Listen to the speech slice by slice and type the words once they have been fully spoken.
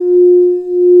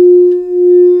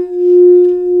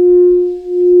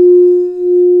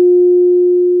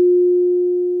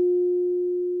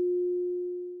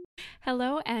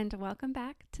and welcome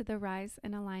back to the Rise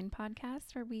and Align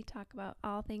podcast, where we talk about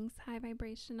all things high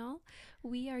vibrational.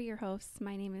 We are your hosts.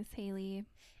 My name is Haley.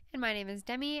 And my name is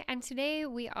Demi, and today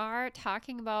we are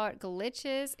talking about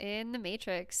glitches in the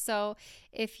Matrix. So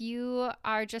if you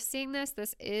are just seeing this,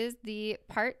 this is the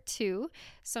part 2.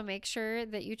 So make sure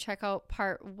that you check out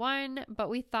part 1. But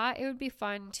we thought it would be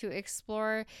fun to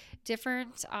explore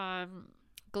different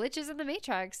glitches in the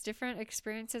Matrix, different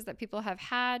experiences that people have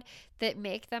had that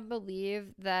make them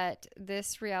believe that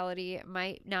this reality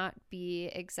might not be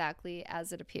exactly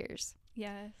as it appears.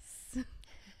 Yes.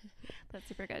 That's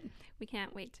super good. We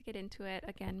can't wait to get into it.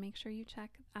 Again, make sure you check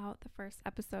out the first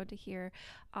episode to hear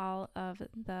all of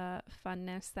the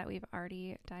funness that we've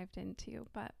already dived into.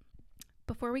 But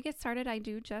before we get started, I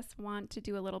do just want to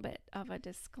do a little bit of a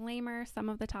disclaimer. Some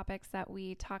of the topics that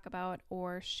we talk about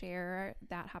or share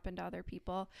that happen to other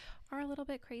people are a little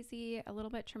bit crazy, a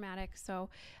little bit traumatic. So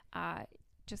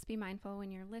just be mindful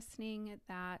when you're listening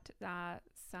that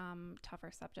some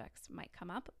tougher subjects might come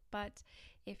up. But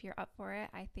if you're up for it,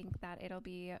 I think that it'll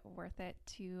be worth it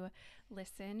to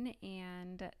listen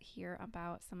and hear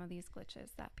about some of these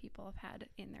glitches that people have had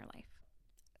in their life.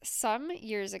 Some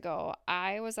years ago,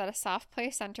 I was at a soft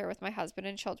play center with my husband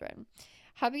and children.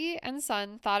 Hubby and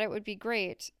son thought it would be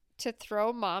great to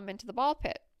throw mom into the ball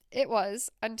pit. It was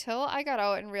until I got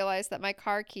out and realized that my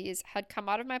car keys had come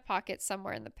out of my pocket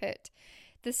somewhere in the pit.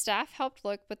 The staff helped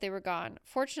look, but they were gone.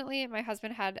 Fortunately, my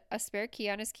husband had a spare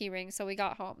key on his key ring, so we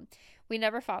got home. We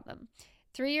never found them.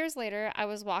 3 years later, I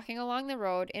was walking along the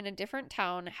road in a different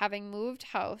town, having moved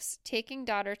house, taking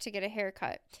daughter to get a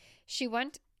haircut. She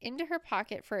went into her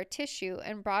pocket for a tissue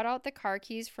and brought out the car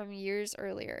keys from years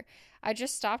earlier. I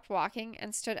just stopped walking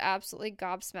and stood absolutely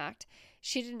gobsmacked.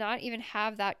 She did not even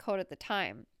have that coat at the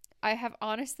time. I have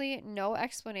honestly no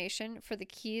explanation for the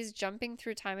keys jumping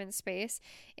through time and space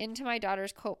into my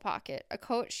daughter's coat pocket, a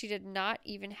coat she did not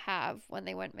even have when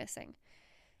they went missing.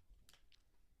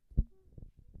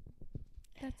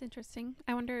 That's interesting.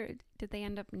 I wonder, did they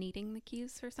end up needing the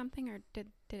keys for something, or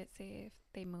did it say if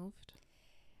they moved?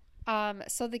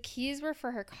 So the keys were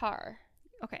for her car.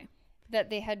 Okay. That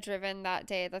they had driven that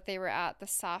day that they were at the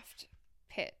soft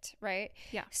pit, right?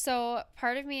 Yeah. So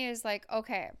part of me is like,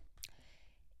 okay,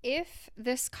 if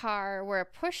this car were a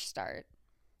push start,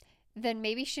 then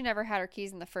maybe she never had her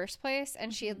keys in the first place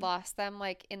and she had lost them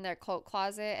like in their coat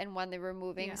closet, and when they were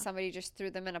moving, somebody just threw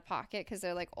them in a pocket because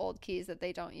they're like old keys that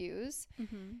they don't use.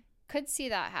 Could see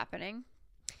that happening.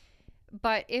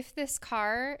 But if this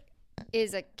car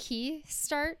is a key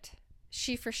start,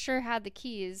 she for sure had the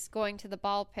keys going to the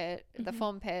ball pit, the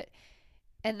foam pit,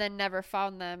 and then never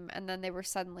found them, and then they were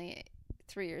suddenly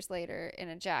 3 years later in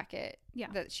a jacket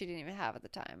that she didn't even have at the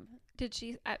time. Does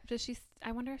she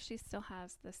I wonder if she still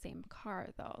has the same car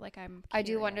though. Like I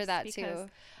do wonder that too.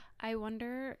 I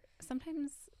wonder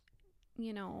sometimes,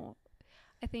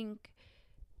 I think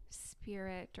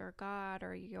spirit or God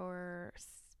or your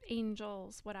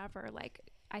angels, whatever, like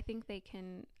I think they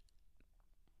can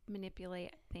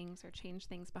manipulate things or change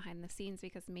things behind the scenes,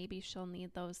 because maybe she'll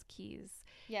need those keys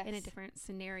in a different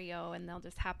scenario and they'll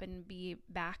just happen to be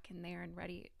back in there and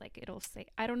ready. Like it'll say,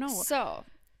 I don't know. So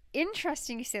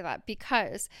interesting you say that,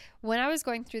 because when I was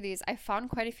going through these, I found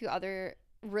quite a few other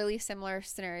really similar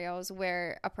scenarios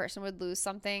where a person would lose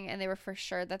something and they were for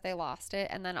sure that they lost it,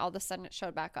 and then all of a sudden it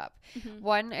showed back up.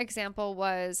 One example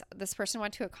was this person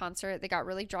went to a concert, they got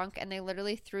really drunk, and they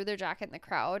literally threw their jacket in the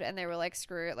crowd, and they were like,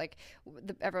 screw it, like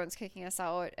everyone's kicking us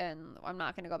out and I'm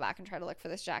not going to go back and try to look for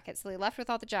this jacket. So they left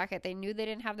without the jacket. They knew they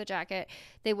didn't have the jacket.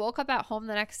 They woke up at home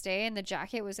the next day and the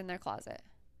jacket was in their closet.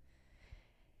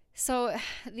 So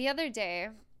the other day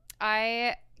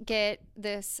I get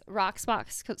this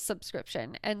Rocksbox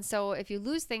subscription, and so if you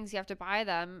lose things you have to buy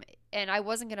them, and I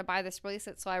wasn't going to buy this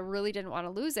bracelet, so I really didn't want to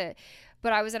lose it,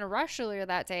 but I was in a rush earlier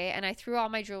that day and I threw all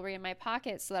my jewelry in my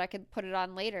pocket so that I could put it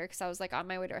on later because I was like on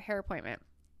my way to a hair appointment.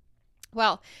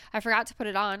 Well, I forgot to put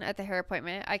it on at the hair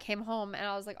appointment. I came home and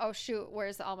I was like, oh shoot,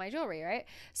 where's all my jewelry, right?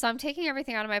 So I'm taking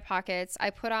everything out of my pockets,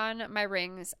 I put on my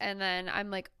rings, and then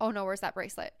I'm like, oh no, where's that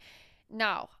bracelet?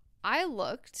 Now I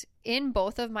looked in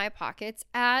both of my pockets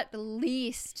at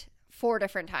least 4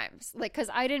 different times, like, because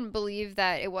I didn't believe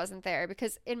that it wasn't there,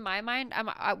 because in my mind,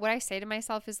 what I say to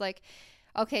myself is like,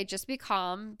 okay, just be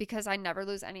calm, because I never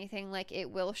lose anything, like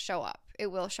it will show up,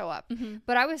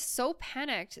 But I was so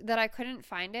panicked that I couldn't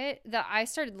find it that I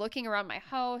started looking around my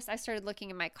house. I started looking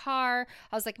in my car.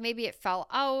 I was like, maybe it fell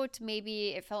out, maybe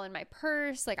it fell in my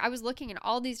purse. Like I was looking in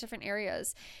all these different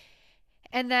areas,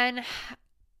 and then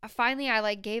finally I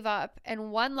like gave up,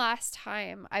 and one last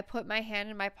time I put my hand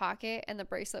in my pocket and the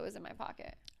bracelet was in my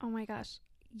pocket. Oh my gosh.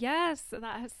 Yes,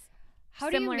 that's How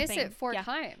do you Similar miss thing. it 4 Yeah.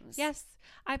 times? Yes,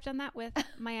 I've done that with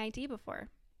my ID before.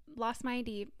 Lost my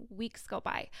ID, weeks go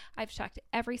by. I've checked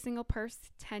every single purse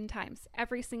 10 times,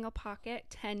 every single pocket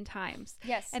 10 times.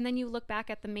 Yes. And then you look back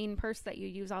at the main purse that you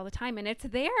use all the time and it's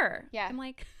there. Yeah. I'm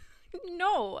like,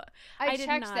 no. I did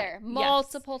checked not. there Yes.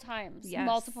 multiple times. Yes.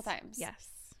 Multiple times. Yes.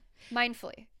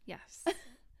 Mindfully. Yes.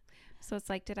 So it's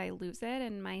like, did I lose it?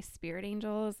 And my spirit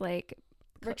angel is like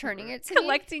Returning it to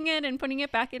collecting it and putting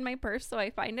it back in my purse so I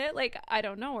find it. Like, I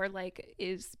don't know. Or like,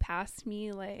 is past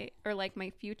me like, or like my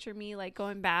future me like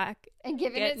going back and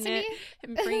giving it to me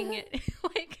and bringing it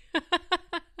like.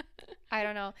 I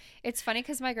don't know. It's funny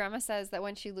because my grandma says that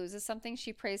when she loses something,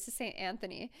 she prays to Saint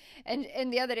Anthony.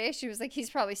 And the other day she was like, he's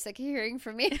probably sick of hearing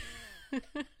from me.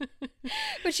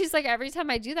 But she's like, every time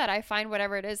I do that, I find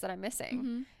whatever it is that I'm missing.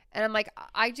 Mm-hmm. And I'm like,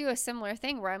 I do a similar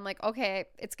thing where I'm like, okay,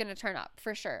 it's going to turn up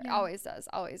for sure. Yeah. Always does.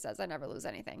 Always does. I never lose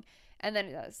anything. And then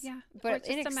it does. Yeah. But or it's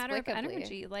just a matter of inexplicably.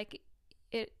 energy. Like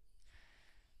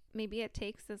maybe it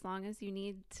takes as long as you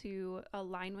need to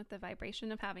align with the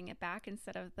vibration of having it back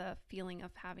instead of the feeling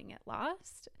of having it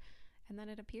lost. And then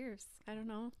it appears. I don't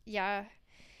know. Yeah.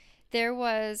 There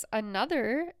was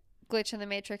another glitch in the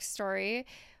Matrix story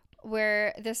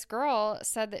where this girl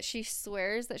said that she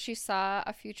swears that she saw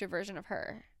a future version of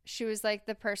her. She was like,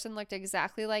 the person looked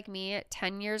exactly like me,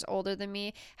 10 years older than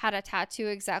me, had a tattoo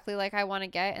exactly like I want to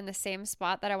get in the same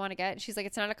spot that I want to get. And she's like,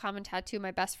 it's not a common tattoo.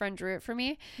 My best friend drew it for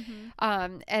me.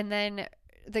 Mm-hmm. And then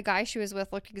the guy she was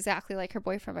with looked exactly like her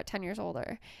boyfriend, but 10 years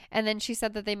older. And then she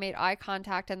said that they made eye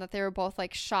contact and that they were both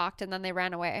like shocked and then they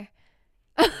ran away.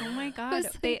 Oh my God.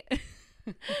 They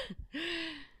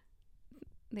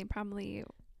probably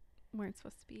weren't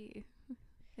supposed to be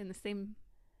in the same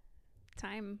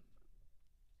time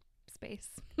space.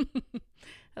 That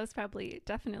was probably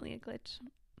definitely a glitch.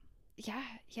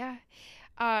 Yeah.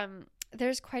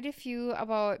 There's quite a few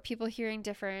about people hearing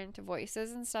different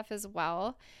voices and stuff as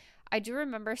well. I do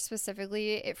remember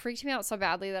specifically, it freaked me out so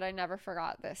badly that I never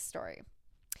forgot this story.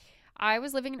 I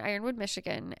was living in Ironwood,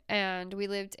 Michigan, and we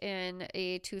lived in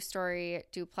a 2-story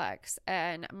duplex,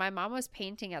 and my mom was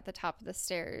painting at the top of the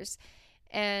stairs,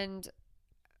 and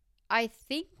I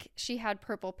think she had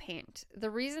purple paint. The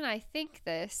reason I think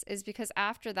this is because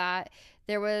after that,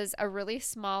 there was a really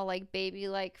small, like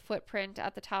baby-like footprint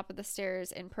at the top of the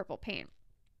stairs in purple paint.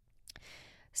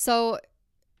 So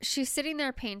she's sitting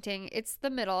there painting. It's the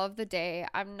middle of the day.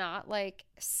 I'm not like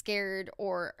scared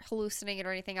or hallucinating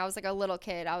or anything. I was like a little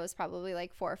kid. I was probably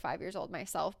like 4 or 5 years old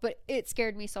myself, but it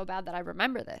scared me so bad that I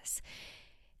remember this.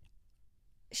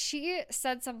 She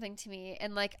said something to me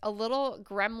in like a little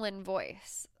gremlin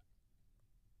voice.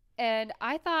 And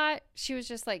I thought she was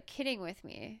just like kidding with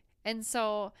me. And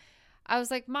so I was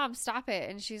like, Mom, stop it.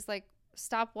 And she's like,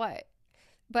 stop what?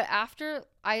 But after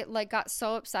I like got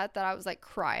so upset that I was like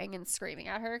crying and screaming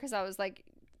at her because I was like,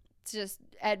 just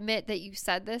admit that you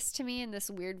said this to me in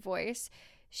this weird voice.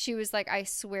 She was like, I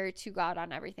swear to God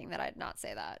on everything that I did not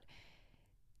say that.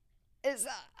 Is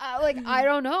like, I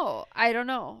don't know.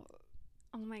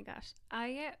 Oh my gosh.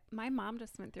 My mom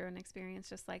just went through an experience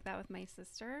just like that with my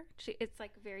sister. It's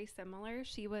like very similar.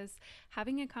 She was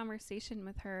having a conversation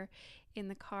with her in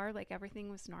the car, like everything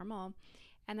was normal.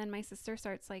 And then my sister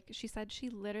starts like, she said she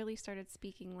literally started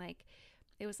speaking like,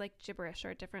 it was like gibberish or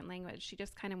a different language. She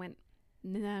just kind of went,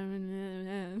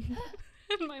 and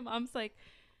my mom's like,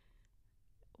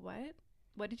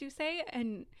 what did you say?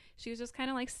 And she was just kind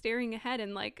of like staring ahead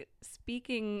and like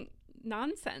speaking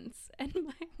nonsense. And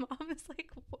my mom is like,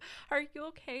 are you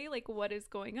okay? Like, what is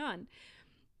going on?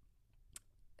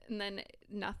 And then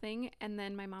nothing. And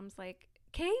then my mom's like,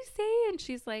 Casey. And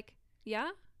she's like,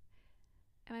 yeah.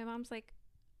 And my mom's like,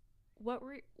 what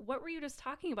were you just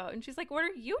talking about? And she's like, what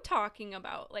are you talking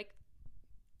about? Like,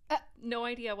 no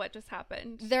idea what just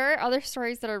happened. There are other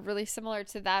stories that are really similar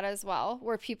to that as well,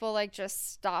 where people like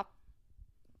just stop,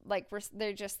 like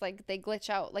they're just like, they glitch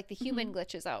out, like the human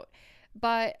glitches out.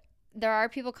 But there are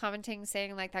people commenting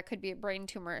saying like that could be a brain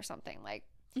tumor or something. Like,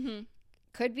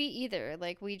 could be either.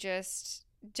 Like, we just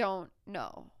don't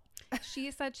know.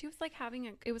 She said she was like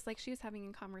it was like she was having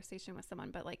a conversation with someone,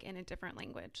 but like in a different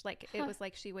language. Like it was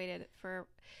like she waited for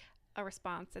a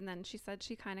response, and then she said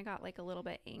she kind of got like a little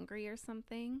bit angry or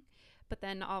something, but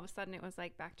then all of a sudden it was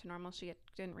like back to normal. She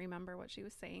didn't remember what she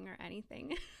was saying or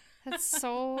anything. That's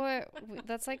so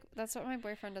that's what my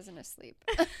boyfriend does in his sleep.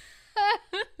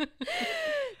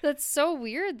 That's so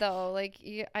weird though. Like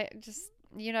you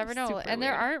never know. Super and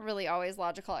there weird. aren't really always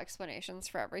logical explanations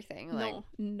for everything. Like,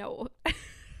 No.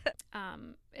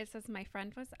 It says my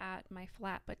friend was at my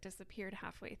flat but disappeared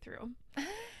halfway through.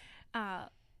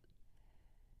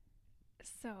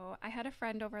 So I had a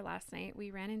friend over last night.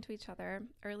 We ran into each other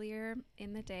earlier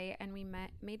in the day and we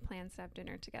made plans to have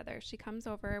dinner together. She comes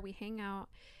over, we hang out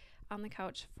on the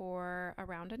couch for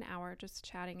around an hour, just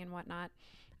chatting and whatnot.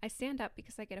 I stand up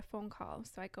because I get a phone call.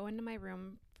 So I go into my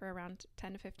room for around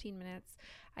 10 to 15 minutes.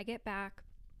 I get back.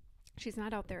 She's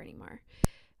not out there anymore.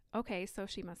 Okay, so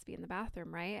she must be in the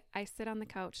bathroom, right? I sit on the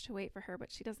couch to wait for her,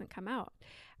 but she doesn't come out.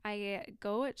 I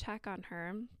go check on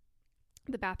her.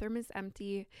 The bathroom is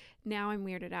empty. Now I'm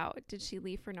weirded out. Did she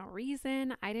leave for no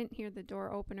reason? I didn't hear the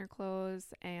door open or close,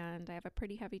 and I have a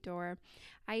pretty heavy door.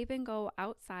 I even go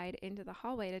outside into the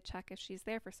hallway to check if she's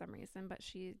there for some reason, but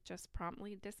she just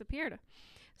promptly disappeared.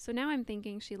 So now I'm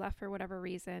thinking she left for whatever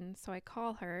reason, so I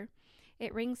call her.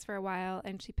 It rings for a while,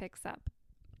 and she picks up.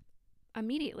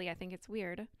 Immediately, I think it's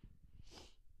weird.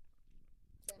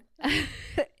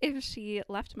 If she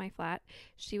left my flat,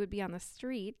 she would be on the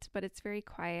street, but it's very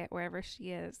quiet wherever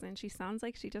she is, and she sounds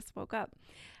like she just woke up.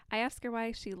 I ask her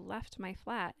why she left my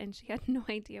flat, and she had no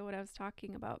idea what I was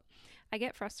talking about. I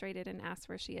get frustrated and ask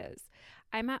where she is.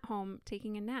 I'm at home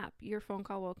taking a nap. Your phone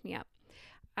call woke me up.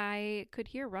 I could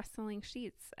hear rustling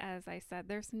sheets as I said,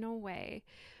 there's no way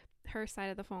her side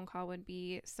of the phone call would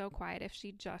be so quiet if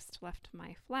she just left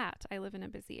my flat. I live in a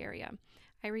busy area.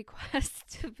 I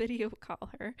request to video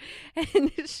call her,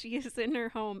 and she is in her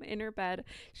home, in her bed.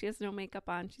 She has no makeup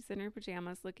on. She's in her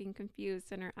pajamas, looking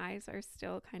confused, and her eyes are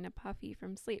still kind of puffy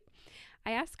from sleep.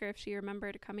 I ask her if she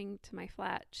remembered coming to my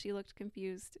flat. She looked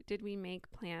confused. Did we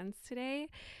make plans today?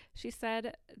 She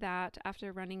said that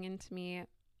after running into me,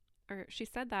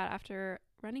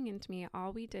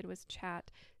 all we did was chat,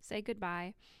 say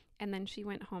goodbye, and then she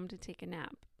went home to take a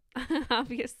nap.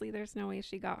 Obviously, there's no way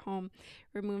she got home,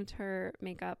 removed her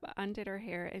makeup, undid her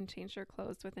hair, and changed her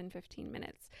clothes within 15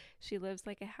 minutes. She lives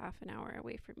like a half an hour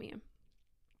away from me.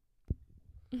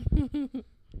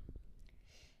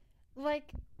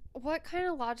 Like, what kind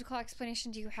of logical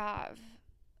explanation do you have?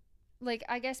 Like,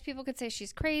 I guess people could say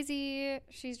she's crazy,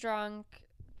 she's drunk.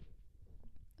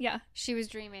 Yeah. She was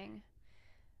dreaming.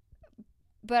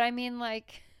 But I mean,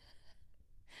 like,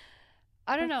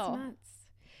 I don't know.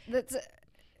 Nuts.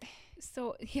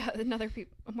 So, yeah,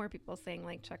 more people saying,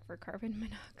 like, check for carbon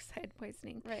monoxide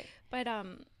poisoning. Right. But,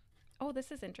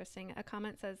 this is interesting. A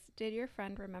comment says, did your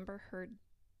friend remember her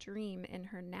dream in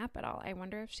her nap at all? I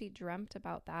wonder if she dreamt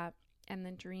about that and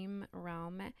the dream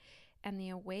realm and the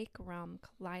awake realm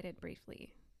collided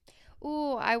briefly.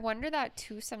 Ooh, I wonder that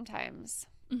too sometimes.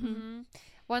 Mm-hmm.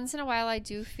 Once in a while, I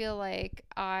do feel like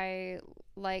I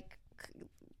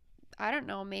don't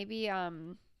know, maybe,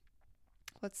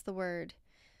 what's the word?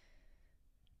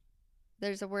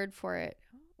 There's a word for it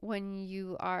when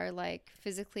you are like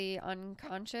physically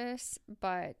unconscious,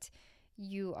 but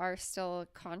you are still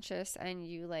conscious and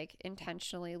you like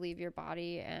intentionally leave your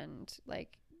body and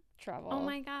like travel. Oh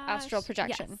my gosh. Astral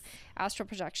projection. Yes. Astral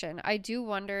projection. I do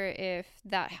wonder if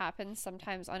that happens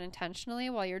sometimes unintentionally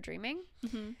while you're dreaming.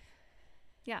 Mm-hmm.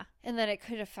 Yeah. And then it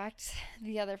could affect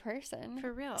the other person.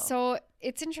 For real. So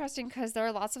it's interesting because there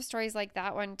are lots of stories like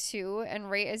that one too.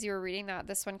 And right as you were reading that,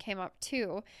 this one came up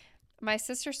too. My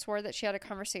sister swore that she had a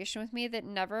conversation with me that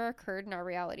never occurred in our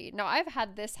reality. Now, I've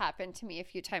had this happen to me a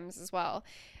few times as well.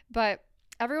 But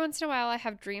every once in a while, I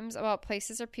have dreams about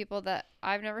places or people that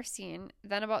I've never seen.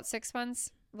 Then about 6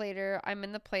 months later, I'm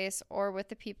in the place or with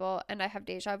the people and I have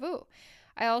deja vu.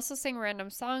 I also sing random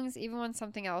songs even when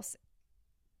something else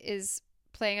is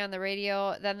playing on the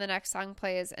radio. Then the next song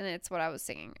plays and it's what I was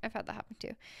singing. I've had that happen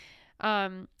too.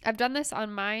 I've done this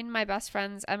on mine, my best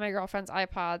friends, and my girlfriend's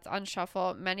iPods on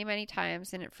shuffle many, many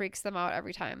times, and it freaks them out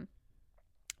every time.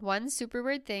 One super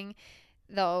weird thing,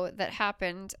 though, that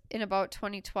happened in about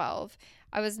 2012.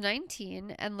 I was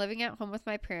 19 and living at home with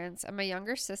my parents and my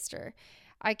younger sister.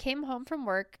 I came home from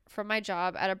work from my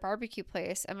job at a barbecue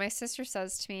place, and my sister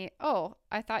says to me, "Oh,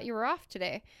 I thought you were off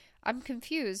today." I'm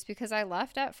confused because I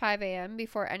left at 5 a.m.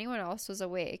 before anyone else was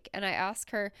awake, and I ask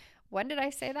her, "When did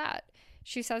I say that?"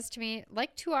 She says to me,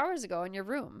 "Like 2 hours ago in your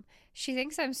room." She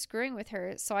thinks I'm screwing with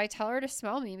her, so I tell her to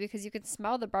smell me because you can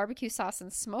smell the barbecue sauce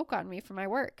and smoke on me from my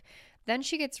work. Then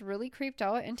she gets really creeped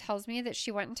out and tells me that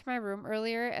she went into my room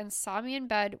earlier and saw me in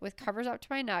bed with covers up to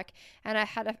my neck and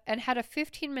had a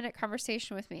 15-minute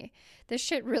conversation with me. This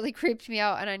shit really creeped me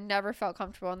out and I never felt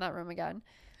comfortable in that room again.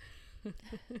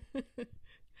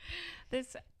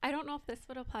 I don't know if this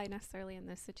would apply necessarily in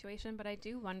this situation, but I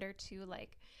do wonder too,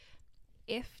 like,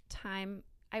 if time,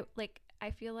 I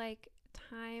feel like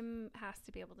time has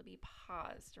to be able to be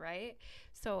paused, right?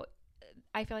 So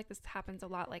I feel like this happens a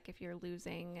lot, like if you're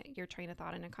losing your train of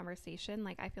thought in a conversation,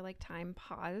 like I feel like time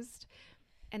paused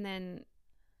and then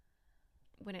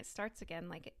when it starts again,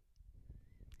 like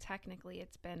technically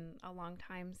it's been a long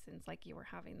time since like you were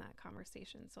having that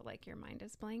conversation, so like your mind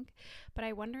is blank. But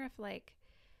I wonder if like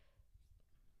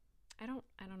I don't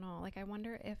know, like I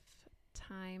wonder if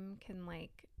time can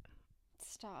like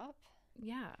stop.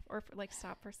 Yeah, or like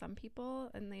stop for some people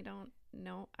and they don't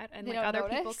know, and They like don't other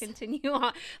notice? people continue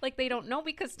on, like they don't know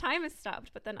because time has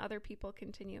stopped, but then other people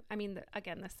continue. I mean,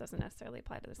 again, this doesn't necessarily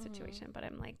apply to the situation, but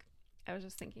I'm like, I was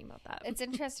just thinking about that. It's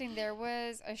interesting. There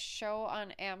was a show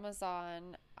on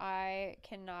Amazon. I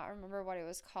cannot remember what it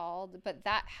was called, but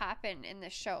that happened in the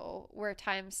show where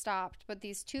time stopped. But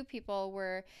these two people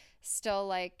were still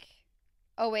like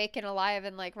awake and alive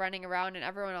and like running around, and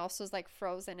everyone else was like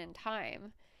frozen in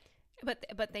time.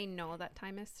 But they know that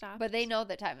time has stopped. But they know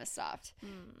that time has stopped.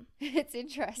 It's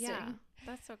interesting. Yeah,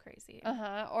 that's so crazy.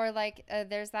 Or like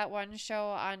there's that one show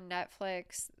on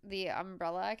Netflix, The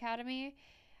Umbrella Academy.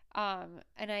 And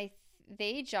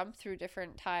they jump through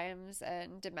different times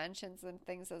and dimensions and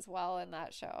things as well in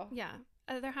that show. Yeah.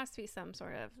 There has to be some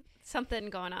sort of something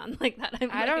going on like that.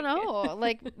 I don't know.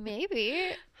 Like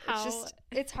maybe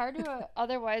it's hard to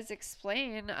otherwise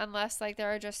explain unless like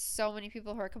there are just so many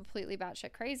people who are completely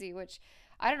batshit crazy, which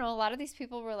I don't know. A lot of these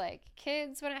people were like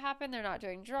kids when it happened. They're not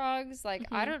doing drugs. Like,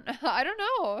 I don't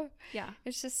know. Yeah.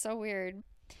 It's just so weird.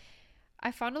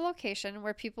 I found a location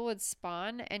where people would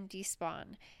spawn and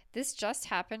despawn. This just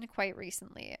happened quite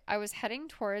recently. I was heading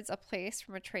towards a place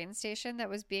from a train station that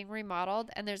was being remodeled,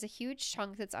 and there's a huge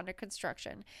chunk that's under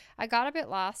construction. I got a bit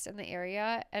lost in the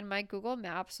area, and my Google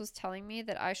Maps was telling me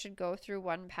that I should go through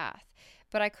one path.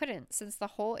 But I couldn't, since the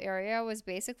whole area was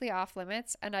basically off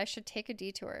limits, and I should take a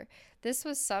detour. This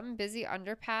was some busy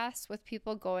underpass with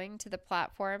people going to the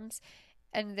platforms,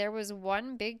 and there was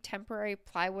one big temporary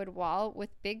plywood wall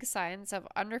with big signs of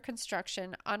under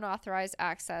construction, unauthorized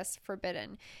access,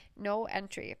 forbidden, no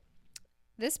entry.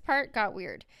 This part got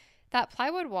weird. That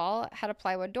plywood wall had a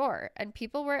plywood door, and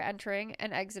people were entering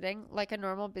and exiting like a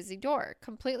normal busy door.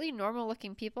 Completely normal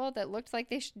looking people that looked like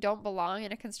they don't belong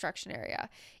in a construction area.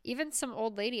 Even some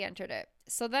old lady entered it.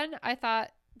 So then I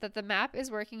thought that the map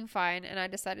is working fine, and I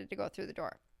decided to go through the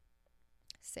door.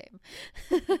 Same.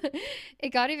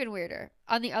 It got even weirder.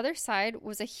 On the other side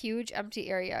was a huge empty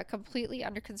area, completely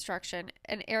under construction,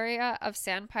 an area of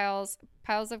sand piles,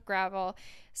 piles of gravel,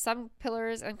 some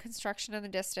pillars and construction in the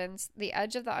distance. The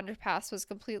edge of the underpass was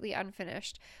completely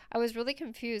unfinished. I was really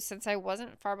confused since I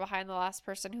wasn't far behind the last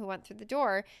person who went through the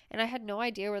door, and I had no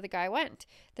idea where the guy went.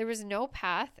 There was no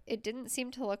path. It didn't seem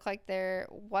to look like there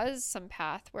was some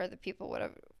path where the people would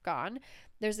have gone.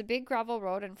 There's a big gravel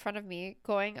road in front of me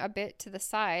going a bit to the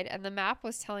side, and the map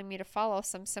was telling me to follow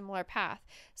some similar path.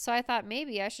 So I thought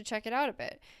maybe I should check it out a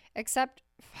bit. Except,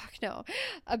 fuck no.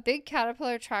 A big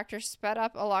Caterpillar tractor sped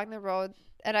up along the road,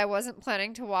 and I wasn't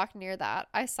planning to walk near that.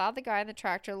 I saw the guy in the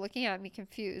tractor looking at me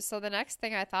confused, so the next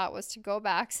thing I thought was to go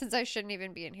back since I shouldn't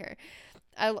even be in here.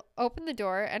 I opened the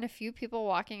door, and a few people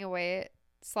walking away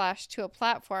 / to a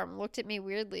platform looked at me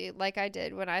weirdly like I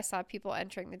did when I saw people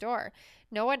entering the door.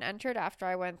 No one entered after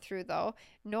I went through though,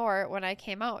 nor when I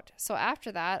came out. So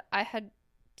after that, I had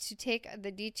to take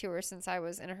the detour since I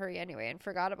was in a hurry anyway and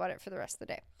forgot about it for the rest of the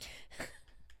day.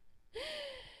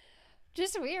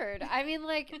 Just weird. I mean,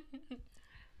 like,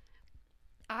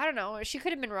 I don't know. She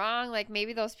could have been wrong. Like,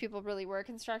 maybe those people really were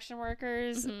construction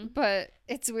workers, but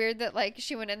it's weird that, like,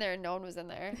 she went in there and no one was in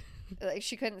there. Like,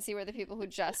 she couldn't see where the people who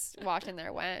just walked in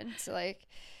there went. So, like,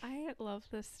 I love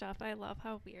this stuff. I love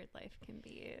how weird life can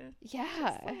be. Yeah.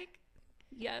 Just like,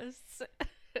 yes.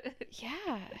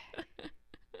 Yeah.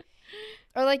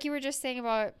 Or like you were just saying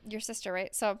about your sister,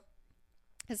 right? So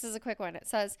this is a quick one. It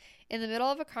says, in the middle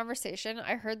of a conversation,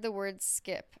 I heard the word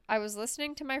skip. I was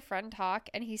listening to my friend talk,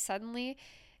 and he suddenly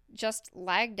just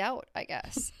lagged out, I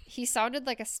guess. He sounded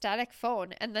like a static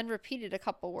phone and then repeated a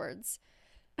couple words.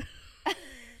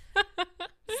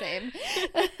 Same.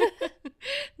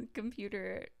 The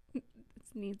computer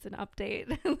needs an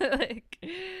update. Like,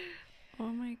 oh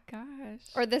my gosh.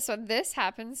 Or this one. This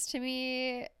happens to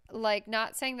me, like,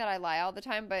 not saying that I lie all the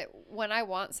time, but when I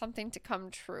want something to come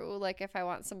true, like if I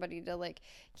want somebody to like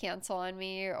cancel on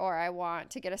me, or I want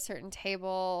to get a certain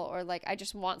table, or like I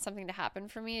just want something to happen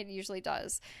for me, it usually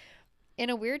does. In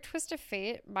a weird twist of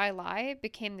fate, my lie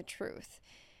became the truth.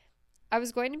 I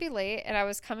was going to be late, and I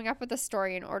was coming up with a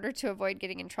story in order to avoid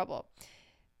getting in trouble.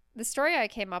 The story I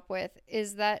came up with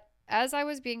is that as I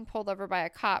was being pulled over by a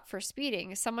cop for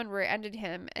speeding, someone rear-ended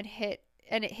him and it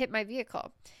hit my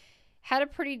vehicle. Had a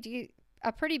pretty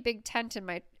big dent in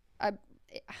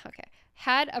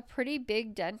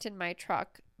my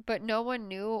truck, but no one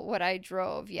knew what I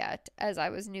drove yet, as I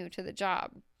was new to the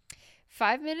job.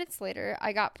 5 minutes later,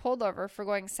 I got pulled over for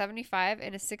going 75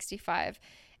 in a 65.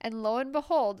 And lo and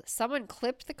behold, someone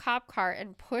clipped the cop car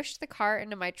and pushed the car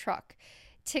into my truck.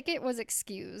 Ticket was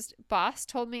excused. Boss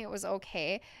told me it was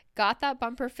okay. Got that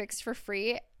bumper fixed for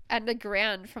free and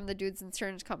 $1,000 from the dude's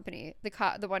insurance company,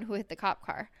 the one who hit the cop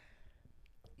car.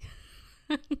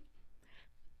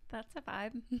 That's a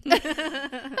vibe.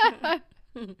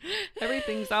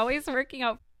 Everything's always working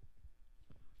out.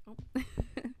 Oh.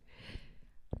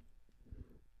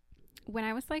 When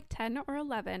I was like 10 or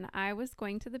 11, I was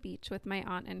going to the beach with my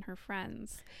aunt and her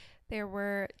friends. There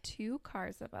were 2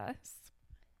 cars of us.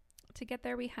 To get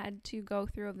there, we had to go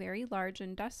through a very large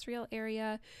industrial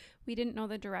area. We didn't know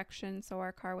the direction, so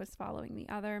our car was following the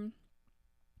other.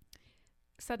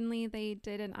 Suddenly, they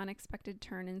did an unexpected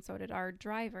turn, and so did our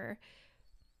driver.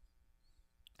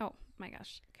 Oh my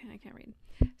gosh, I can't read.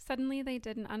 Suddenly, they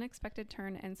did an unexpected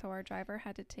turn, and so our driver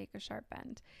had to take a sharp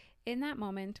bend. In that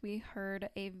moment, we heard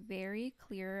a very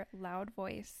clear, loud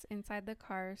voice inside the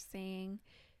car saying,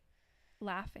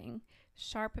 laughing,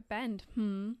 "Sharp bend,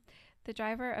 The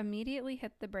driver immediately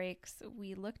hit the brakes.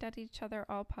 We looked at each other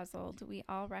all puzzled. We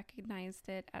all recognized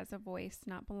it as a voice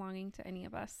not belonging to any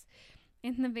of us.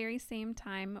 In the very same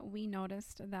time, we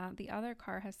noticed that the other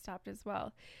car has stopped as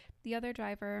well. The other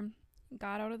driver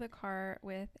got out of the car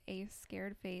with a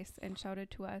scared face and shouted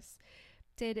to us,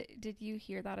 Did you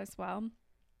hear that as well?"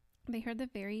 They heard the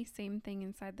very same thing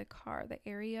inside the car. The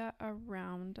area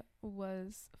around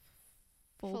was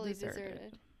fully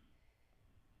deserted.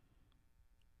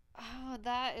 Oh,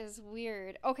 that is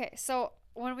weird. Okay, so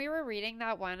when we were reading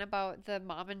that one about the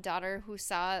mom and daughter who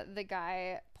saw the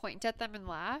guy point at them and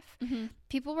laugh,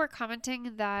 people were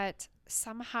commenting that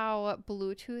somehow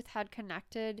Bluetooth had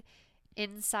connected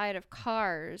inside of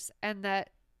cars and that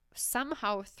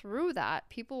somehow through that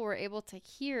people were able to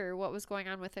hear what was going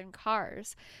on within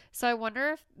cars. So I wonder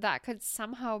if that could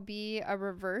somehow be a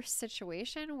reverse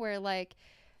situation where like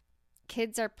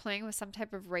kids are playing with some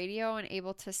type of radio and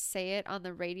able to say it on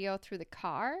the radio through the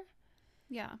car.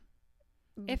 Yeah.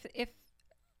 If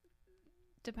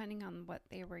depending on what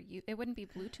they were it wouldn't be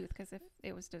Bluetooth because if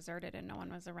it was deserted and no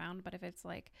one was around, but if it's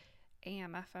like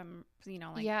AM, FM,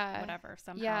 whatever,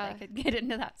 somehow they could get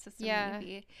into that system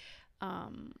maybe.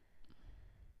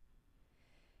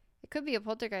 It could be a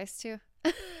poltergeist too.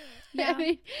 Yeah. I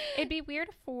mean, it'd be weird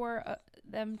for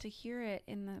them to hear it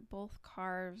in both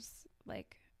cars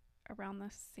like around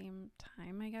the same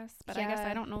time, I guess. But I guess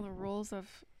I don't know the rules of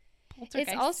poltergeisting.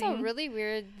 It's also really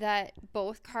weird that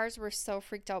both cars were so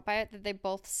freaked out by it that they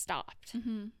both stopped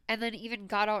and then even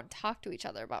got out and talked to each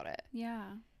other about it.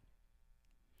 Yeah.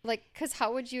 Like, because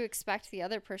how would you expect the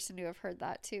other person to have heard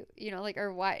that too? You know, like,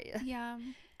 or why? Yeah.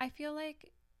 I feel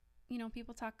like,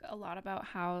 people talk a lot about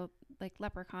how, like,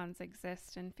 leprechauns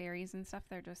exist and fairies and stuff.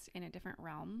 They're just in a different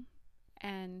realm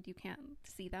and you can't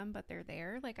see them, but they're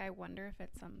there. Like, I wonder if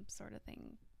it's some sort of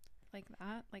thing like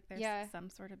that. Like, there's some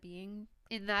sort of being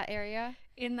in that area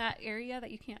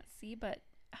that you can't see, but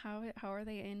how are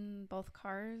they in both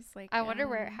cars? Like, I wonder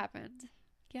where it happened.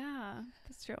 Yeah,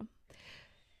 that's true.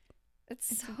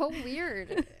 It's so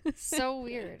weird. So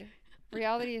weird.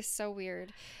 Reality is so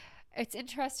weird. It's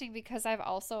interesting because I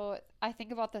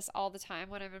think about this all the time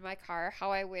when I'm in my car,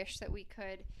 how I wish that we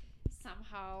could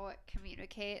somehow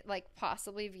communicate, like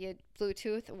possibly via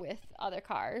Bluetooth with other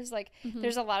cars. Like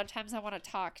there's a lot of times I want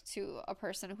to talk to a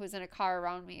person who's in a car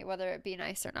around me, whether it be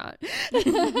nice or not.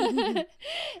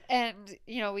 And,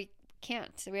 we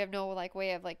can't. We have no like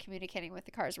way of like communicating with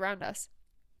the cars around us.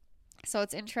 So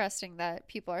it's interesting that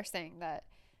people are saying that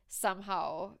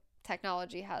somehow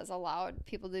technology has allowed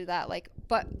people to do that, like,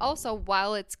 but also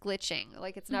while it's glitching,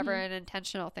 like it's never an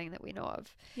intentional thing that we know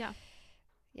of. Yeah,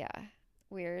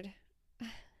 weird.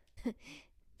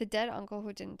 The dead uncle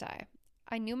who didn't die.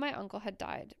 I knew my uncle had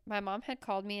died. My mom had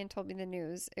called me and told me the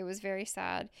news. It was very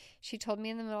sad. She told me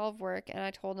in the middle of work, and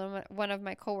I told one of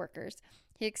my coworkers.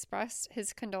 He expressed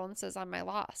his condolences on my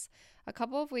loss. A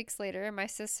couple of weeks later, my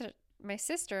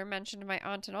sister mentioned my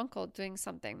aunt and uncle doing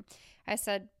something. I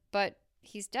said, "But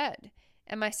he's dead."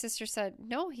 And my sister said,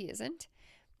 "No, he isn't."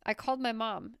 I called my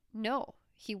mom. No,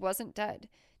 he wasn't dead.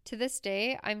 To this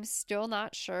day, I'm still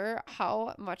not sure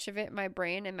how much of it my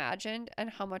brain imagined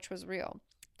and how much was real.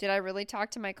 Did I really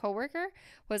talk to my coworker?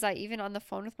 Was I even on the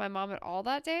phone with my mom at all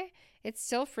that day? It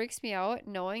still freaks me out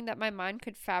knowing that my mind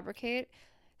could fabricate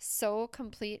so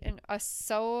complete and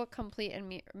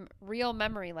real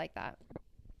memory like that.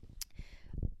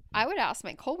 I would ask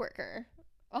my coworker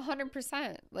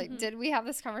 100%. Like, did we have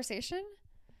this conversation?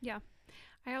 Yeah.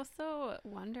 I also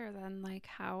wonder then, like,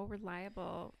 how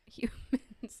reliable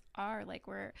humans are. Like,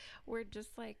 we're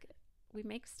just like we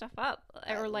make stuff up,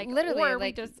 or like, literally, or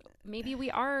like, we just, maybe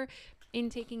we are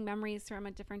intaking memories from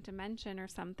a different dimension or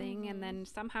something, and then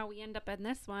somehow we end up in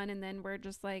this one, and then we're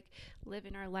just like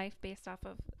living our life based off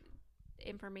of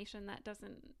information that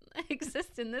doesn't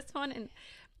exist in this one, and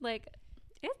like,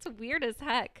 it's weird as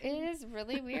heck. It is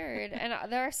really weird.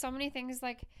 And there are so many things,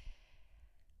 like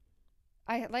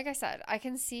I said, I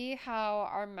can see how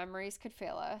our memories could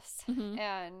fail us,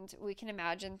 and we can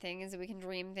imagine things, we can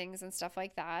dream things and stuff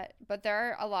like that. But there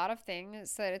are a lot of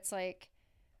things that it's like,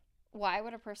 why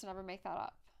would a person ever make that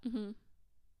up?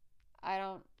 I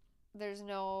don't, there's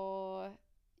no,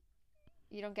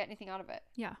 you don't get anything out of it.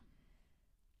 Yeah.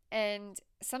 And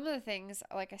some of the things,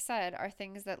 like I said, are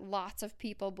things that lots of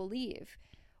people believe.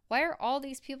 Why are all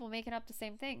these people making up the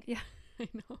same thing? Yeah, I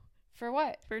know. For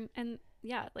what? And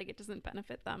yeah, like, it doesn't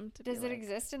benefit them to. Does it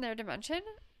exist in their dimension?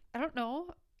 I don't know.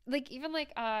 Like, even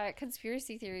like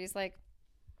conspiracy theories, like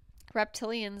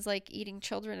reptilians like eating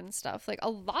children and stuff. Like, a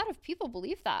lot of people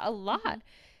believe that. A lot.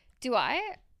 Do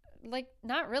I? Like,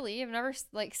 not really. I've never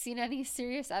like seen any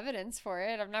serious evidence for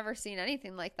it. I've never seen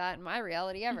anything like that in my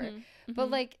reality ever. But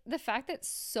like, the fact that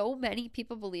so many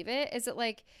people believe it, is it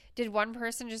like, did one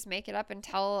person just make it up and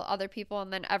tell other people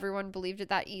and then everyone believed it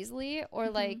that easily? Or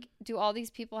like, do all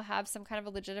these people have some kind of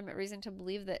a legitimate reason to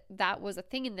believe that that was a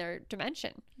thing in their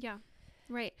dimension? Yeah.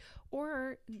 Right.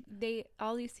 Or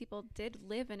all these people did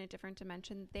live in a different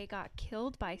dimension. They got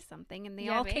killed by something, and they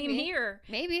all came here.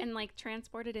 Maybe. And like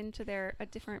transported into a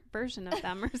different version of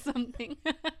them or something.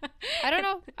 I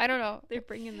don't know. They're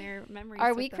bringing their memories.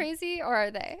 Are we crazy, or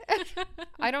are they?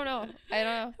 I don't know.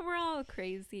 We're all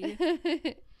crazy.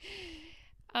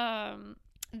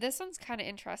 This one's kind of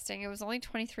interesting. It was only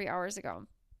 23 hours ago.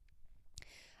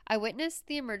 I witnessed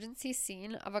the emergency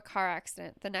scene of a car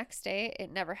accident. The next day,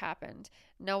 it never happened.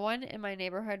 No one in my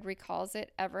neighborhood recalls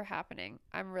it ever happening.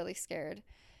 I'm really scared.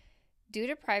 Due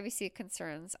to privacy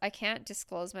concerns, I can't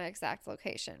disclose my exact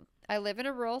location. I live in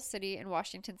a rural city in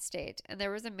Washington State, and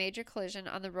there was a major collision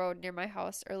on the road near my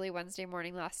house early Wednesday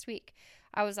morning last week.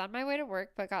 I was on my way to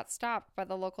work, but got stopped by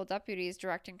the local deputies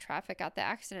directing traffic at the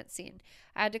accident scene.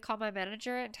 I had to call my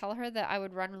manager and tell her that I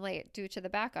would run late due to the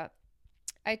backup.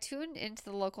 I tuned into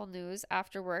the local news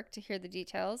after work to hear the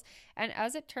details, and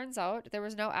as it turns out, there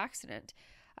was no accident.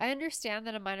 I understand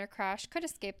that a minor crash could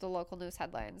escape the local news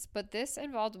headlines, but this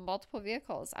involved multiple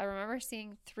vehicles. I remember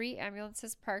seeing 3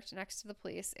 ambulances parked next to the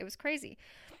police. It was crazy.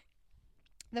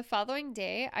 The following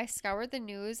day, I scoured the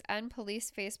news and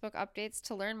police Facebook updates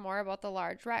to learn more about the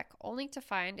large wreck, only to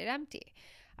find it empty.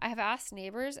 I have asked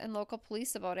neighbors and local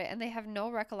police about it, and they have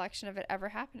no recollection of it ever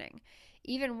happening.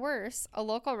 Even worse, a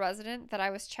local resident that I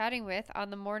was chatting with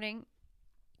on the morning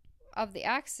of the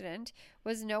accident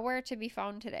was nowhere to be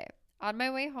found today. On my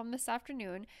way home this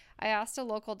afternoon, I asked a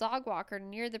local dog walker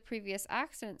near the previous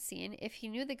accident scene if he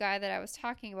knew the guy that I was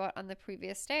talking about on the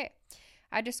previous day.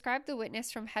 I described the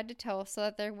witness from head to toe so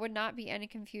that there would not be any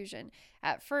confusion.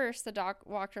 At first, the dog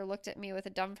walker looked at me with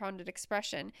a dumbfounded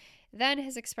expression. Then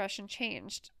his expression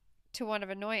changed to one of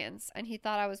annoyance, and he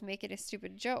thought I was making a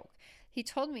stupid joke. He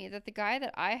told me that the guy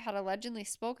that I had allegedly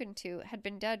spoken to had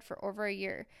been dead for over a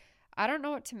year. I don't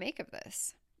know what to make of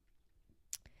this.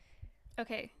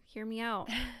 Okay, hear me out.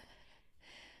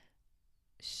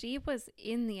 She was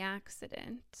in the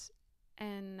accident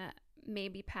and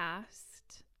maybe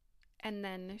passed, and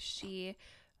then she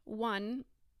won,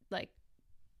 like,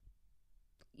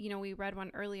 we read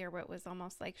one earlier where it was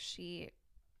almost like she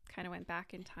kind of went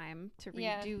back in time to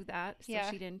redo that, so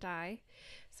she didn't die.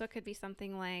 So it could be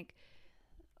something like,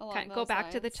 go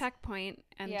back to the checkpoint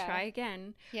and try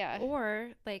again. Yeah. Or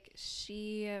like,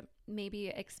 she maybe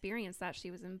experienced that.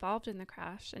 She was involved in the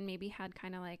crash and maybe had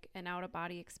kind of like an out of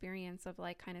body experience of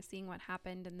like kind of seeing what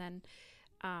happened, and then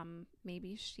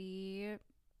maybe she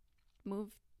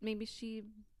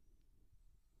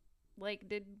like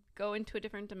did go into a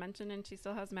different dimension, and she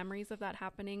still has memories of that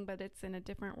happening, but it's in a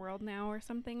different world now or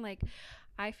something. Like,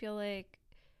 I feel like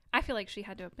she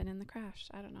had to have been in the crash.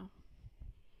 I don't know.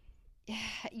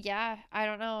 Yeah, I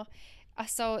don't know.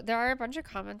 So there are a bunch of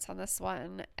comments on this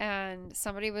one, and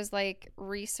somebody was like,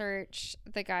 research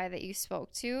the guy that you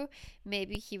spoke to.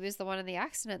 Maybe he was the one in the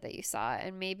accident that you saw,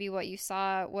 and maybe what you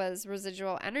saw was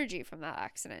residual energy from that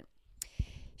accident.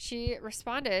 She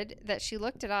responded that she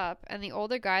looked it up, and the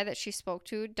older guy that she spoke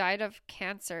to died of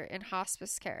cancer in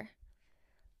hospice care.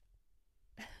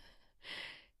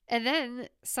 And then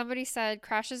somebody said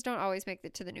crashes don't always make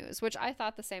it to the news, which I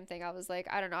thought the same thing. I was like,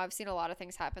 I don't know. I've seen a lot of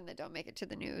things happen that don't make it to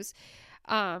the news.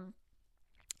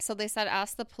 So they said,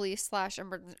 ask the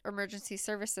police/emergency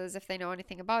services if they know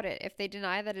anything about it. If they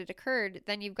deny that it occurred,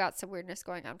 then you've got some weirdness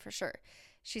going on for sure.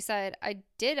 She said, I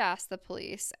did ask the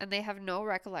police and they have no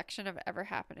recollection of it ever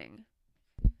happening.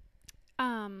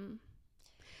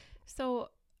 So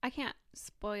I can't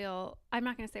spoil, I'm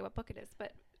not going to say what book it is,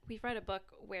 but we've read a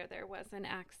book where there was an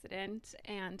accident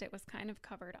and it was kind of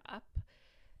covered up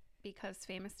because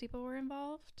famous people were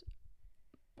involved,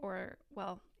 or,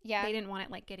 well, Yeah. they didn't want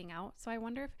it like getting out. So I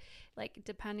wonder if, like,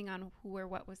 depending on who or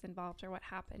what was involved or what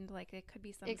happened, like it could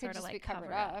be some It could sort of just be like covered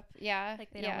cover up. Yeah.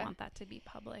 Like they don't want that to be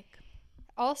public.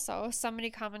 Also, somebody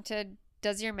commented,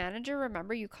 does your manager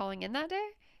remember you calling in that day?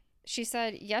 She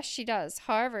said, yes, she does.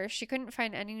 However, she couldn't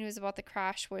find any news about the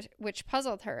crash, which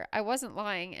puzzled her. I wasn't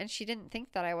lying, and she didn't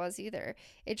think that I was either.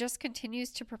 It just continues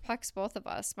to perplex both of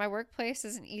us. My workplace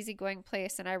is an easygoing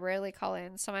place, and I rarely call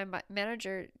in, so my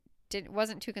manager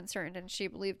wasn't too concerned, and she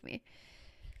believed me.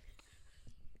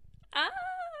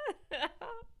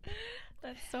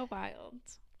 That's so wild.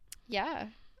 Yeah,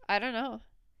 I don't know.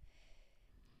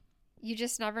 You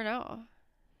just never know.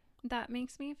 That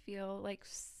makes me feel like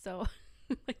so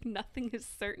like nothing is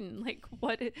certain. Like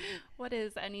what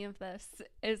is any of this?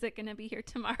 Is it going to be here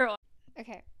tomorrow?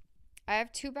 Okay. I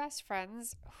have two best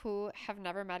friends who have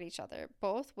never met each other.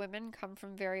 Both women come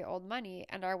from very old money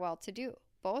and are well-to-do.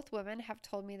 Both women have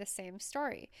told me the same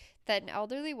story, that an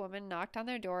elderly woman knocked on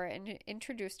their door and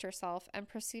introduced herself and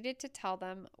proceeded to tell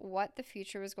them what the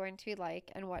future was going to be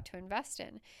like and what to invest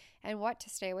in and what to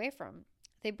stay away from.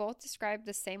 They both described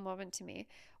the same woman to me.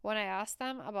 When I asked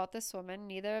them about this woman,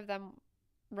 neither of them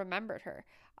remembered her.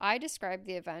 I described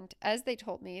the event as they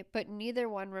told me, but neither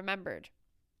one remembered.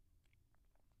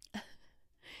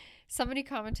 Somebody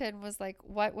commented and was like,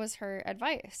 what was her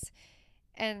advice?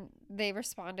 And they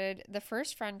responded, the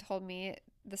first friend told me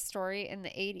the story in the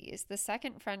 80s. The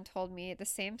second friend told me the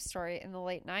same story in the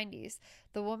late 90s.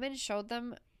 The woman showed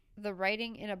them the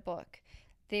writing in a book.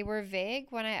 They were vague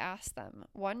when I asked them.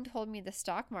 One told me the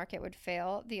stock market would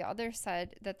fail. The other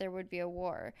said that there would be a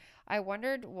war. I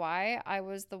wondered why I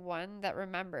was the one that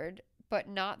remembered, but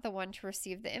not the one to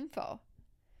receive the info.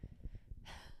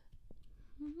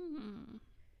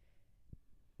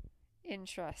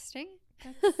 Interesting.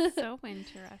 That's so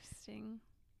interesting.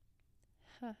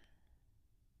 Huh.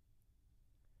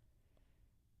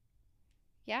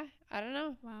 Yeah, I don't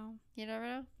know. Wow. You never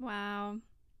know. Wow.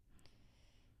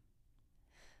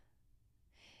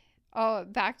 Oh,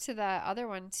 back to the other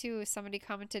one too. Somebody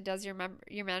commented, does your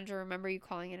manager remember you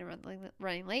calling in and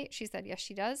running late? She said, yes,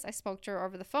 she does. I spoke to her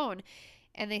over the phone.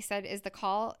 And they said, is the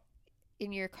call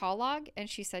in your call log? And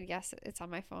she said, yes, it's on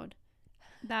my phone.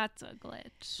 That's a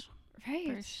glitch. Right.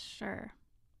 For sure.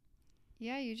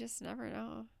 Yeah, you just never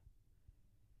know.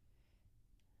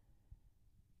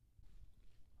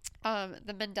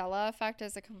 The Mandela effect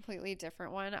is a completely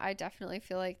different one. I definitely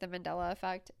feel like the Mandela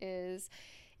effect is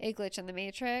a glitch in the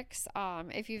matrix.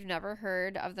 If you've never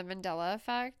heard of the Mandela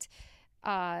effect,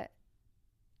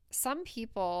 some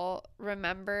people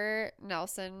remember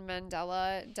Nelson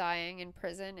Mandela dying in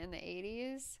prison in the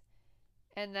 80s,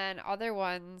 and then other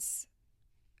ones,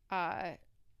 I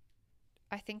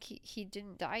think he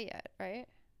didn't die yet, right?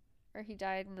 Or he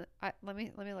died in the, let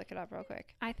me look it up real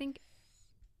quick. I think.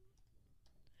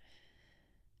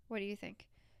 What do you think?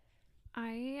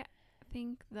 I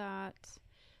think that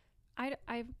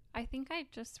I think I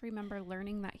just remember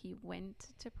learning that he went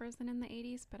to prison in the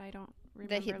 80s, but I don't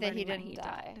remember that he didn't he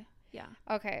die. Died. Yeah.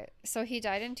 Okay, so he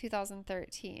died in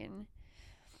 2013.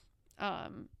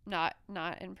 Not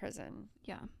in prison.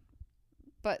 Yeah.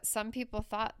 But some people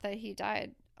thought that he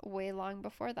died way long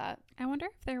before that. I wonder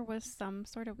if there was some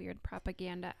sort of weird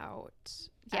propaganda out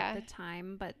at the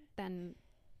time, but then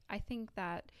I think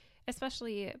that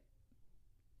especially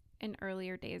in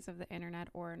earlier days of the internet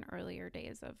or in earlier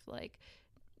days of like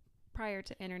prior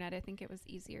to internet, I think it was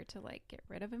easier to like get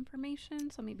rid of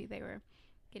information. So maybe they were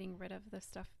getting rid of the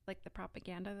stuff like the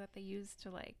propaganda that they used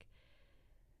to like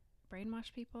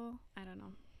brainwash people. I don't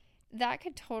know. That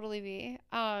could totally be.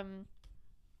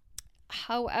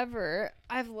 However,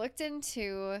 I've looked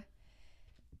into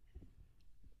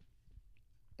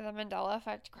the Mandela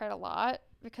effect quite a lot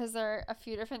because there are a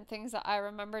few different things that I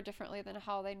remember differently than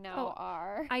how they now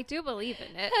are. I do believe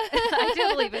in it. I do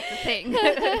believe it's a thing.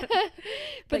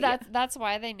 but that's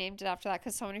why they named it after that,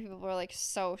 because so many people were like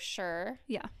so sure.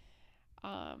 Yeah.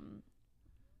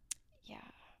 Yeah.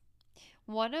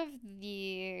 One of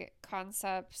the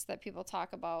concepts that people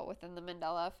talk about within the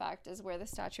Mandela effect is where the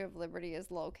Statue of Liberty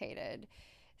is located.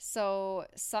 So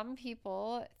some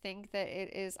people think that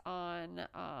it is on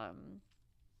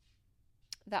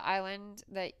the island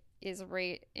that is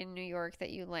right in New York that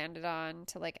you landed on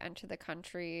to like enter the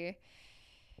country.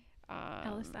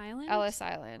 Ellis Island? Ellis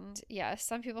Island. Yes.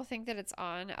 Some people think that it's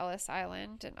on Ellis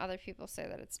Island and other people say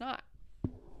that it's not.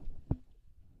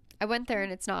 I went there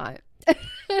and it's not.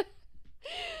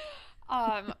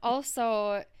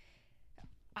 Also,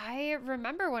 I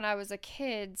remember when I was a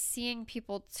kid seeing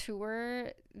people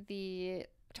tour the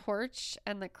torch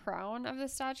and the crown of the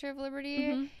Statue of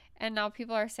Liberty, and now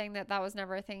people are saying that that was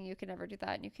never a thing. You can never do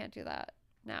that, and you can't do that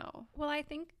now. Well, I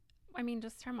mean,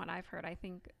 just from what I've heard, I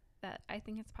think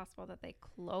it's possible that they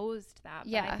closed that.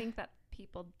 But I think that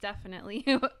people definitely,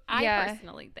 I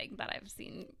personally think that I've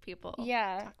seen people talk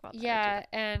about that. Yeah,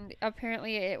 and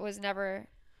apparently it was never,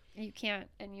 you can't,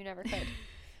 and you never could.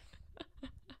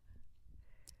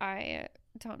 I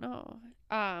don't know.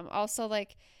 Also,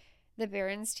 like, the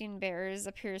Berenstain Bears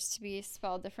appears to be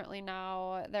spelled differently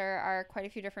now. There are quite a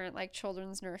few different, like,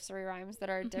 children's nursery rhymes that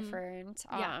are different.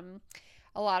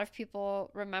 A lot of people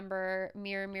remember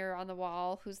Mirror, Mirror on the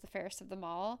Wall, who's the fairest of them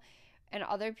all. And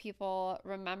other people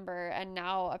remember, and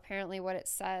now apparently what it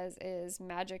says is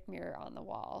Magic Mirror on the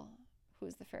Wall,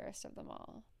 who's the fairest of them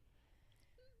all.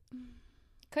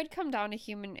 Could come down to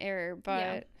human error, but...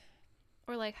 Yeah.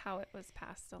 Or like how it was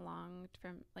passed along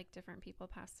from, like, different people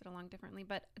passed it along differently.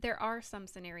 But there are some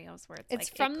scenarios where it's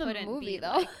like... from the movie,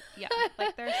 though. Like, yeah.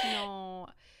 Like, there's no...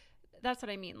 That's what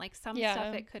I mean. Like, some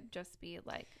stuff, it could just be,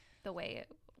 like, the way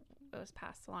it was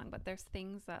passed along. But there's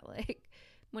things that, like...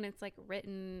 when it's, like,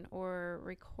 written or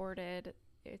recorded,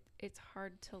 it's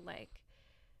hard to, like,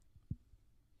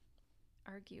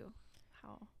 argue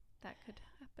how that could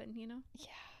happen, you know?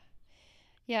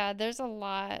 Yeah, there's a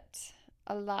lot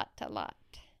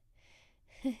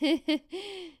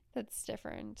that's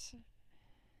different.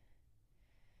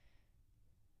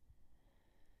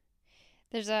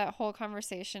 There's a whole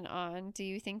conversation on, do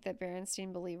you think that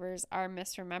Berenstain believers are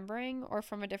misremembering or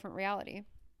from a different reality?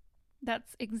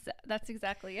 That's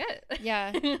exactly it.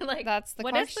 Yeah. Like, that's the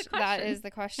question. That is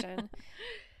the question.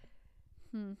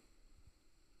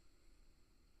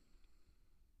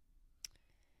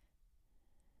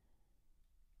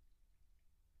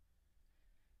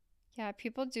 Yeah,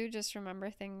 people do just remember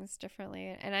things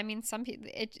differently. And I mean, some people,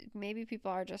 maybe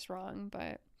people are just wrong,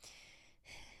 but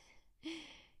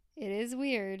it is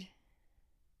weird.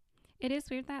 It is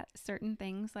weird that certain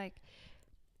things, like,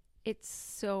 it's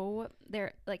so,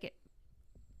 they're, like,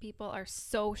 people are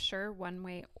so sure one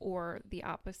way or the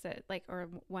opposite, like, or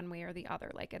one way or the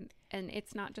other, like, and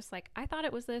it's not just like, I thought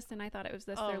it was this and I thought it was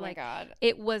this. Oh, they're my like, God.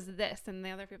 It was this, and the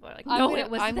other people are like, no,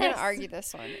 it was I'm this. gonna argue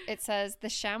this one. It says the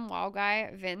ShamWow guy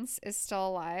Vince is still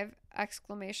alive! !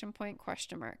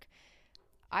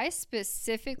 I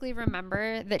specifically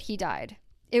remember that he died.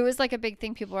 It was like a big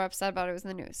thing. People were upset about. It was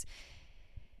in the news.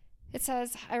 It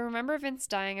says, I remember Vince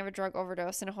dying of a drug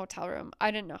overdose in a hotel room. I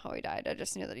didn't know how he died. I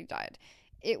just knew that he died.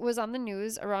 It was on the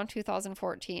news around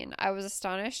 2014. I was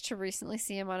astonished to recently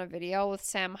see him on a video with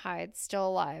Sam Hyde still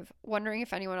alive, wondering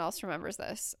if anyone else remembers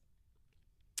this.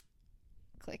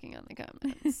 Clicking on the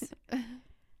comments.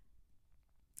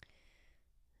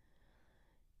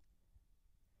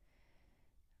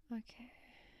 Okay.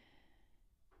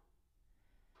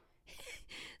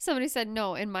 Somebody said,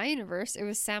 no, in my universe, it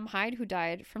was Sam Hyde who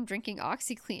died from drinking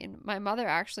OxyClean. My mother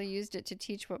actually used it to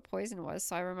teach what poison was,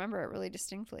 so I remember it really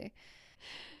distinctly.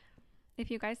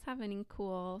 If you guys have any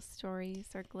cool stories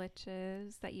or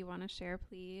glitches that you want to share,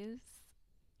 please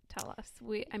tell us. It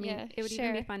would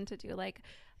even be fun to do, like,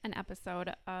 an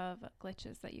episode of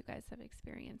glitches that you guys have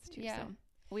experienced too. So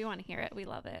we want to hear it. We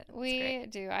love it. We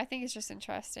do. I think it's just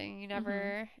interesting.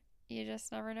 You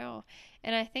just never know.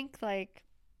 And I think, like,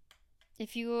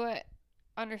 if you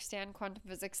understand quantum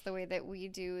physics the way that we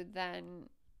do, then,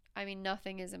 I mean,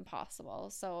 nothing is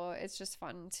impossible. So it's just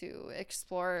fun to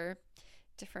explore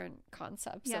different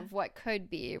concepts of what could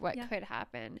be, what could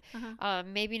happen.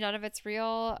 Maybe none of it's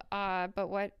real, but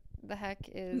what the heck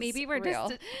is maybe we're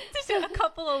real? just a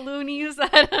couple of loonies.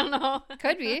 I don't know.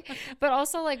 Could be. But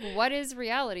also, like, what is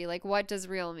reality? Like, what does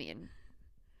real mean?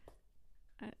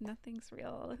 Nothing's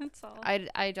real. That's all.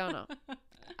 I don't know.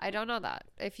 I don't know that.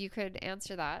 If you could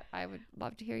answer that, I would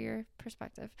love to hear your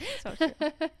perspective. So true.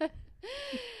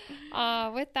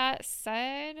 With that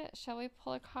said, shall we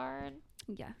pull a card?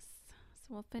 Yes.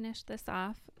 So we'll finish this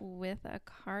off with a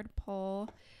card pull.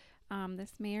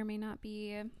 This may or may not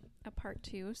be a part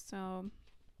 2. So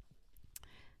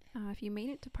if you made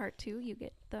it to part 2, you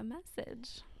get the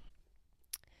message.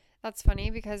 That's funny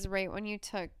because right when you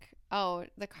took out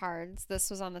the cards, this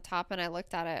was on the top and I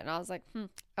looked at it and I was like,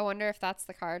 I wonder if that's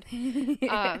the card.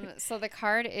 So the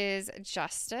card is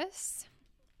Justice.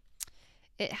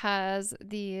 It has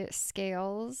the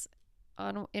scales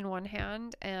in one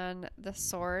hand and the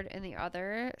sword in the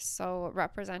other, so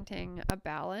representing a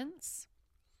balance.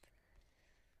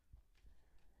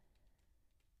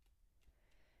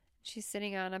 She's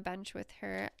sitting on a bench with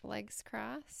her legs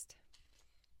crossed.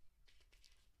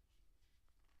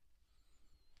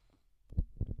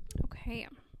 Okay.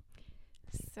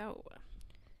 So,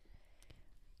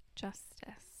 justice.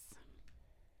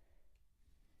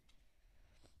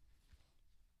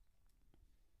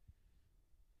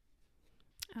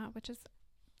 Which is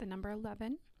the number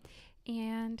 11.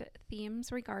 And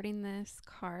themes regarding this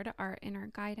card are inner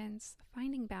guidance,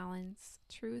 finding balance,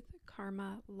 truth,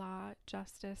 karma, law,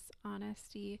 justice,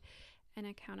 honesty, and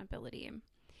accountability.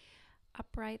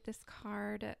 Upright, this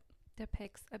card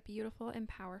depicts a beautiful and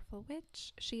powerful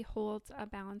witch. She holds a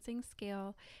balancing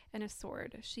scale and a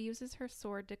sword. She uses her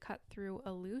sword to cut through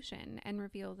illusion and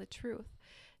reveal the truth.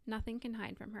 Nothing can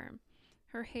hide from her.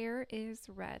 Her hair is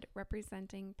red,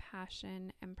 representing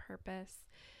passion and purpose.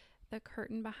 The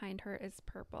curtain behind her is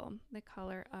purple, the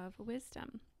color of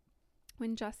wisdom.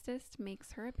 When justice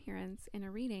makes her appearance in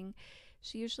a reading,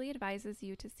 she usually advises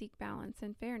you to seek balance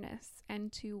and fairness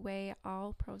and to weigh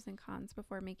all pros and cons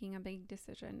before making a big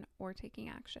decision or taking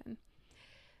action.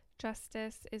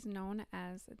 Justice is known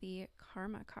as the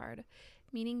karma card,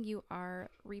 meaning you are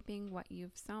reaping what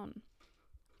you've sown.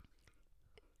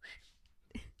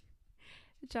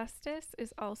 Justice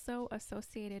is also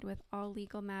associated with all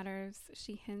legal matters.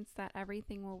 She hints that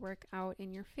everything will work out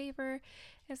in your favor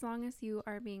as long as you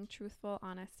are being truthful,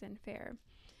 honest, and fair.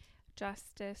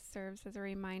 Justice serves as a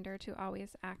reminder to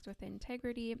always act with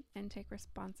integrity and take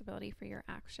responsibility for your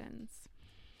actions.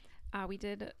 We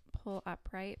did pull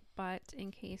upright, but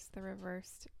in case the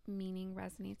reversed meaning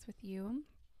resonates with you,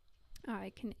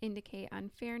 it can indicate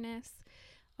unfairness,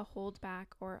 a holdback,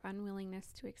 or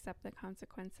unwillingness to accept the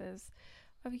consequences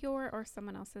of your or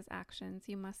someone else's actions.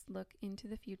 You must look into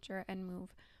the future and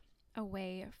move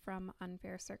away from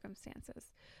unfair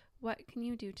circumstances. What can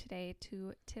you do today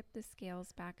to tip the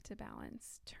scales back to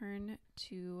balance? Turn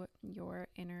to your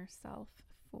inner self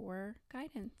for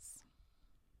guidance.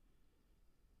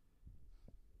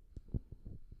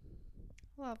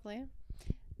 Lovely.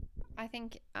 I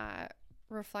think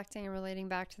reflecting and relating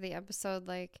back to the episode,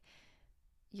 like,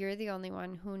 you're the only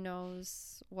one who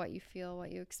knows what you feel,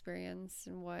 what you experience,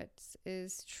 and what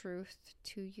is truth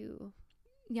to you.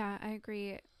 Yeah, I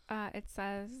agree. It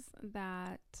says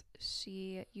that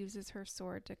she uses her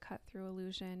sword to cut through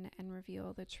illusion and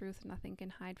reveal the truth. Nothing can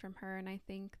hide from her. And I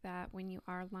think that when you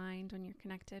are aligned, when you're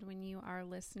connected, when you are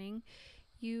listening,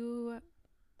 you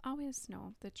always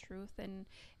know the truth. And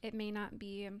it may not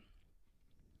be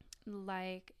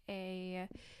like a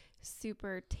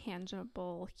super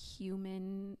tangible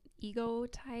human ego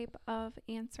type of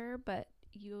answer, but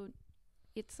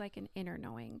it's like an inner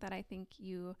knowing that I think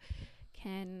you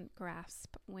can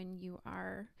grasp when you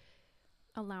are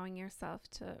allowing yourself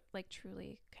to like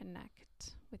truly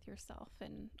connect with yourself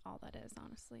and all that is,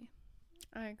 honestly.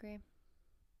 I agree.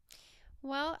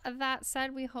 Well, that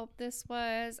said, we hope this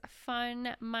was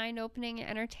fun, mind-opening, and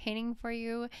entertaining for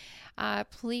you.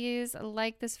 Please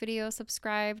like this video,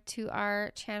 subscribe to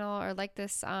our channel, or like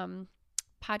this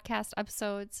podcast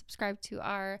episode, subscribe to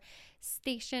our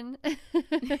station.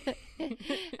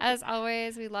 As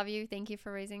always, we love you. Thank you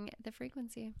for raising the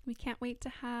frequency. We can't wait to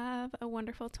have a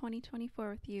wonderful 2024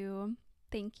 with you.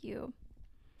 Thank you.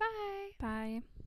 Bye. Bye.